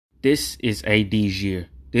this is AD's year.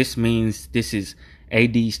 This means this is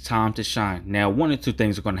AD's time to shine. Now, one or two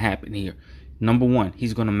things are going to happen here. Number one,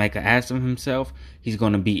 he's going to make an ass of himself. He's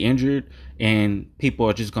going to be injured, and people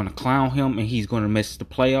are just going to clown him, and he's going to miss the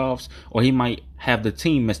playoffs, or he might have the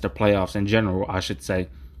team miss the playoffs in general, I should say.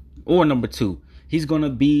 Or number two, he's going to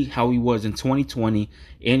be how he was in 2020,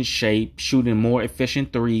 in shape, shooting more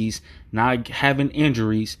efficient threes, not having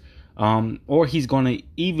injuries, or he's going to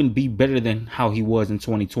even be better than how he was in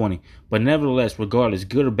 2020. But nevertheless, regardless,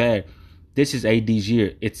 good or bad, this is AD's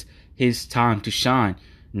year. It's his time to shine.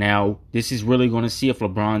 Now, this is really going to see if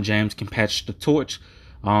LeBron James can pass the torch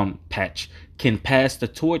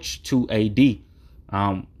to AD.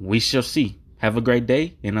 We shall see. Have a great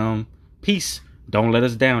day, and peace. Don't let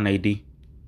us down, AD.